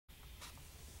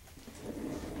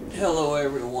Hello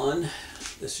everyone,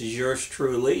 this is yours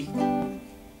truly.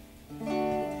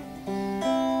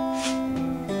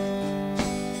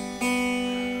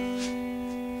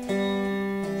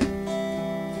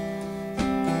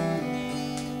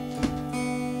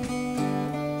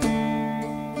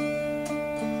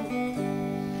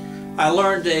 I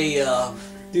learned a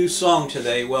new song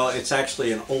today. Well, it's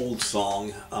actually an old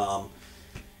song.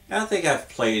 I think I've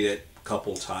played it a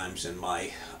couple times in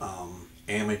my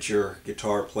amateur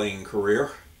guitar playing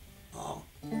career.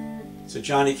 It's a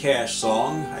Johnny Cash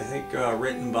song, I think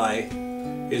written by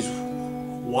his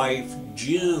wife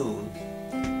June.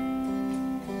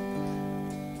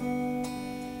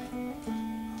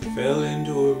 Fell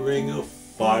into a ring of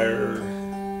fire.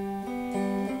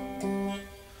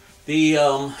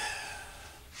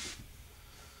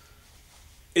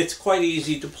 It's quite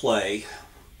easy to play.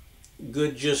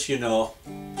 Good, just, you know,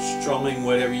 strumming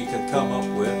whatever you can come up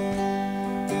with.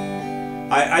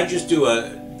 I just do a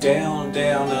down,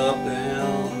 down, up,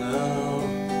 down,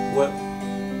 what?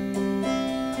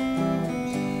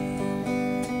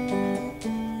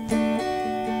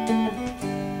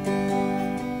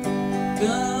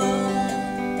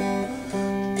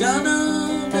 Down,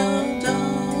 down,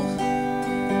 down.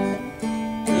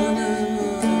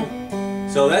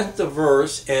 So that's the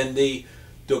verse, and the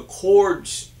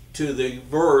chords to the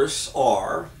verse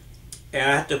are, and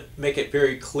I have to make it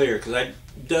very clear because I've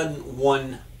done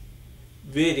one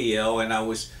video and I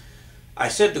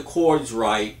said the chords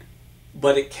right,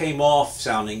 but it came off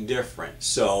sounding different.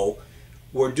 So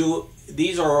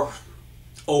these are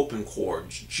open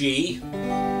chords. G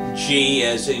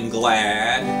as in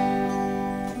glad,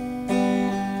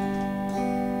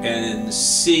 and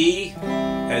C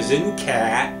as in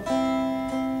cat,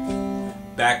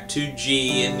 back to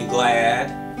G in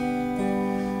glad,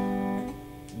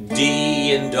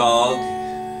 D in dog,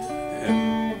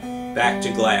 and back to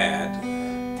glad.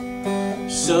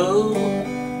 So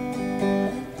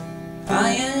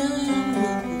I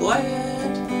am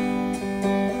glad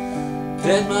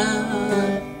that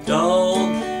my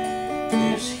dog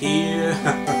is here.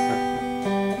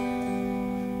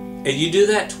 And you do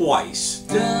that twice.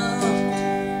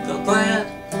 So glad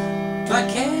my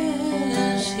cat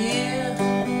is here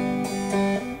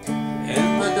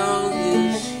and my dog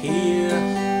is here.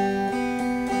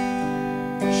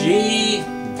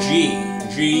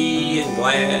 G and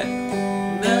glad.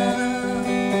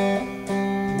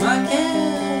 My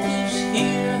cat is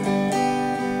here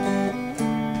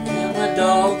and my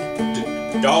dog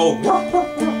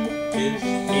is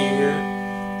here.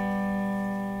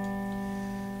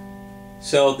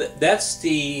 So that's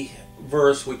the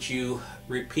verse, which you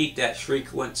repeat that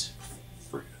sequence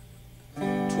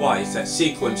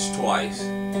twice.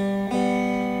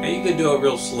 And you can do it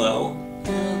real slow.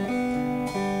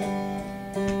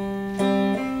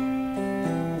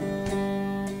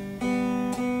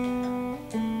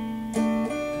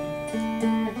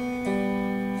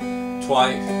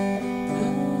 Twice.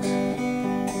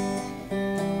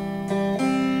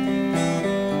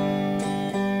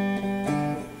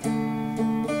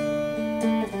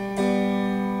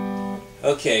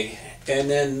 Okay, and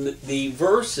then the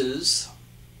verses,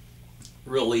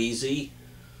 real easy,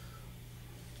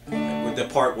 with the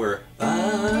part where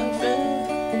I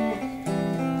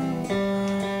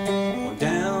fell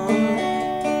down.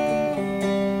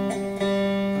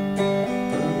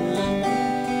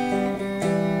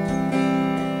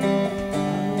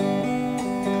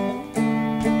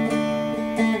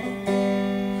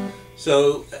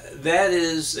 So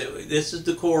this is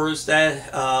the chorus.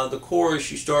 The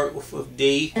chorus you start with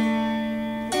D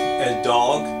as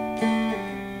dog,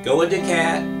 go into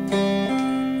cat,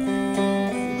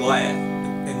 glad,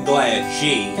 and glad,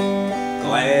 G,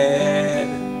 glad.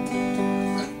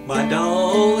 My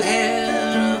dog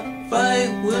had a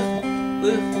fight with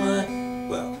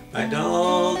my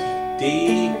dog,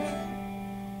 D.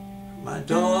 My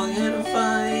dog had a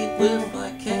fight with my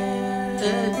cat,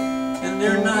 and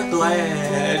they're not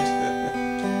glad.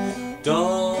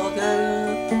 Dog had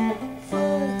a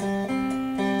fight.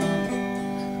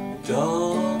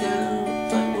 Dog had a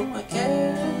fight with my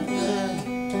cat.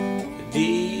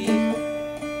 D,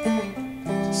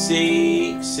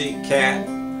 C, cat.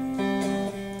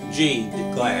 G,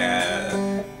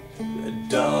 glad.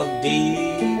 Dog, D,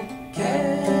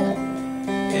 cat,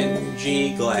 and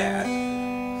G, glad.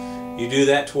 You do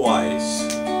that twice.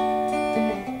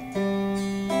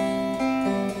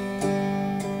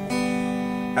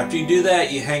 After you do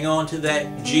that, you hang on to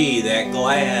that G, that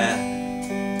glad.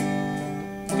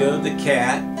 Go to the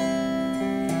cat,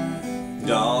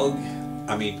 dog,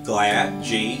 glad,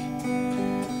 G,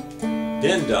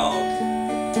 then dog.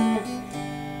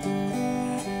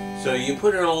 So you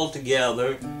put it all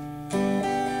together.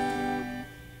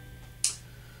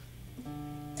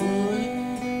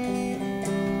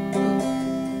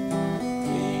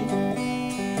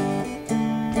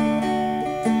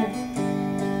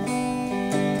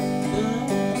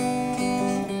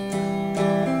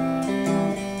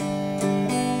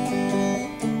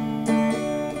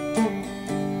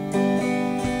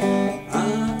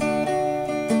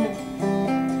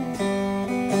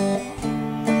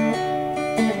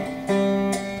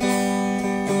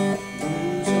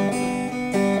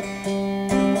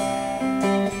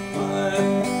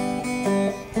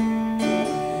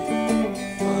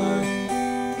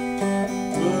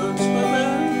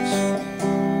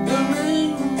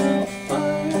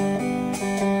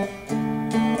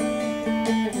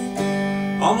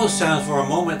 Almost sounds for a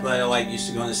moment like used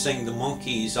to go and sing the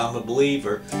Monkees, I'm a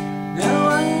Believer. Now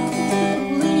I'm a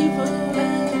believer,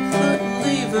 I couldn't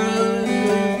leave her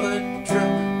if I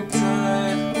tried.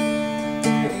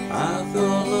 I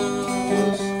thought love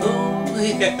was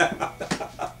only...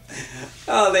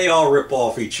 Oh, they all rip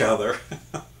off each other.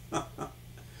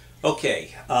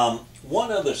 Okay,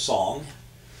 one other song.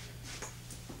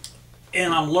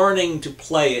 And I'm learning to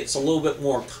play it. It's a little bit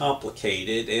more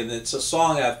complicated, and it's a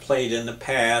song I've played in the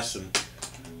past and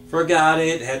forgot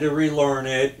it, had to relearn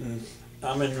it, and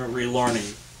I'm in the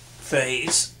relearning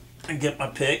phase. I get my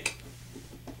pick.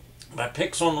 My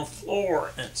pick's on the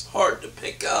floor, and it's hard to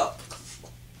pick up.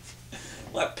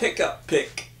 My pickup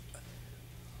pick.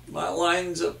 My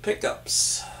lines of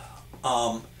pickups.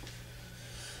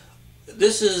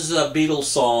 This is a Beatles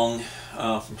song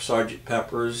from Sgt.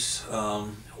 Pepper's.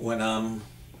 When I'm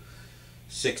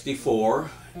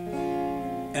 64,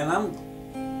 and I'm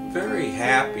very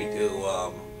happy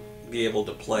to be able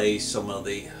to play some of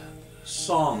the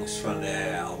songs from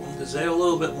that album because they're a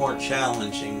little bit more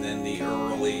challenging than the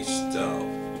early stuff.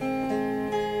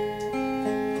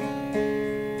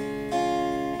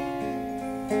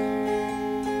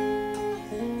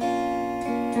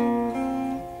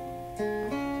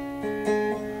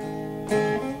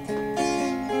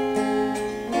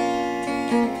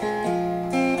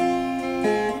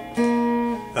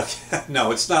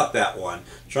 No, it's not that one.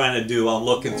 I'm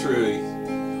looking through.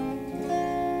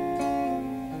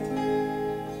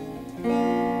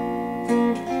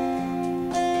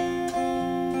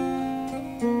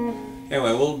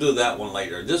 Anyway, we'll do that one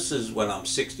later. This is when I'm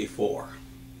 64.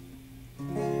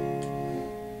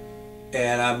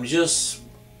 And I'm just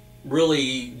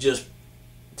really just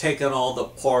taking all the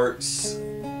parts,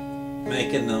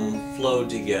 making them flow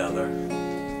together.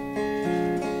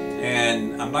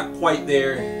 And I'm not quite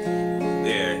there.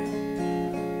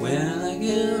 When I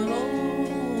get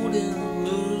old and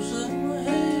losing my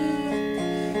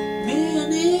hair,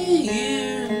 many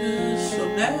years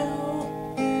from now,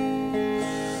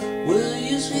 will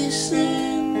you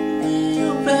send me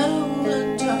a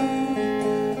Valentine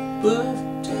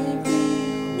birthday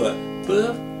greeting? What?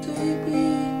 Birthday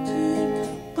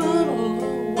greeting, bottle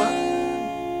of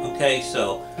wine. Okay,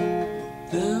 so.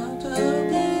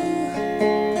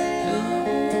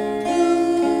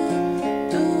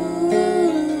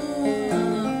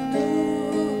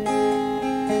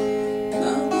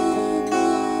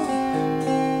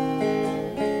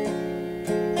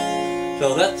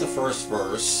 So that's the first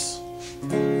verse.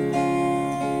 And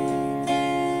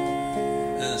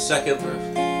the second verse.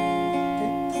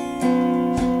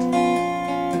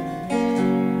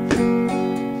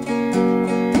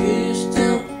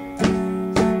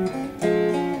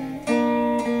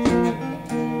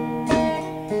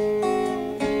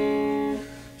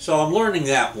 So I'm learning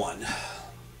that one.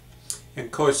 And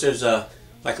of course there's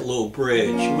like a little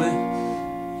bridge. When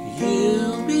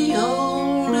you'll be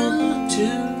older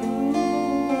too.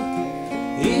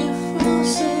 If I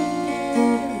say a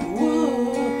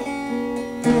word,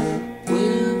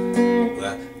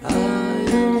 well,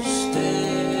 I'll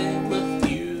stay with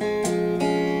you.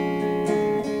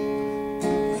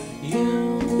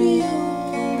 You'll be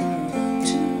older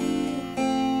too.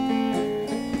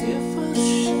 If I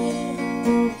say a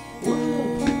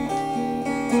word.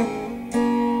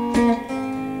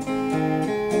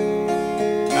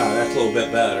 Ah, that's a little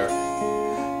bit better.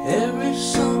 Every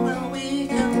summer we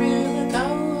can really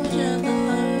college and the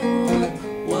light.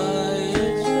 Why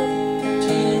it's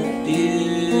up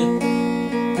dear.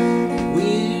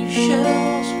 We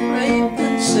shall scrape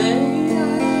and say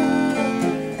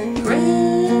our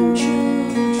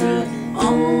grandchildren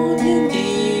on your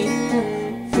knee.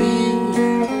 Feel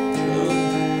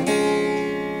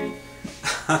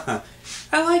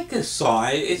I like this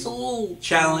song. It's a little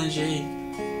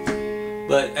challenging,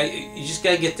 but you just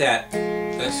gotta get that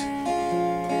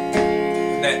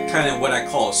kind of what I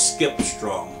call a skip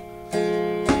strum.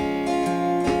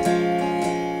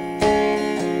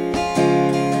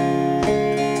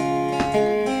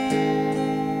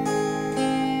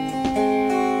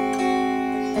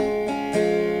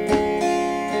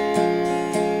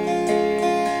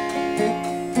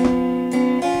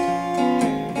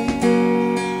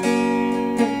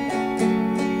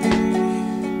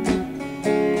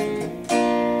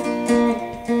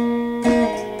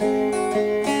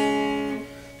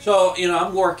 So, you know,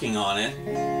 I'm working on it.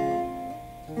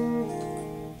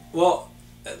 Well,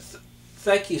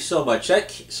 thank you so much.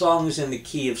 That song's in the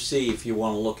key of C if you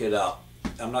want to look it up.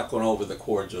 I'm not going over the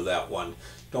chords of that one.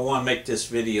 Don't want to make this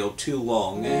video too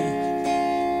long.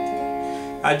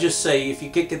 I just say if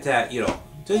you kick at that, you know.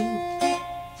 Ding.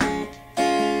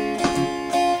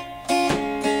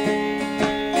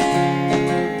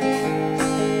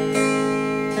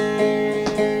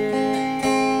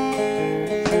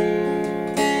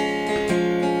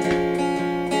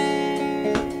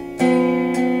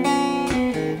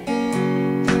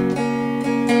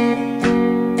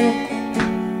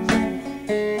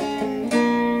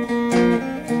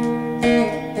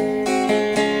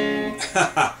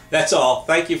 That's all.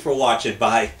 Thank you for watching.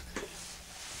 Bye.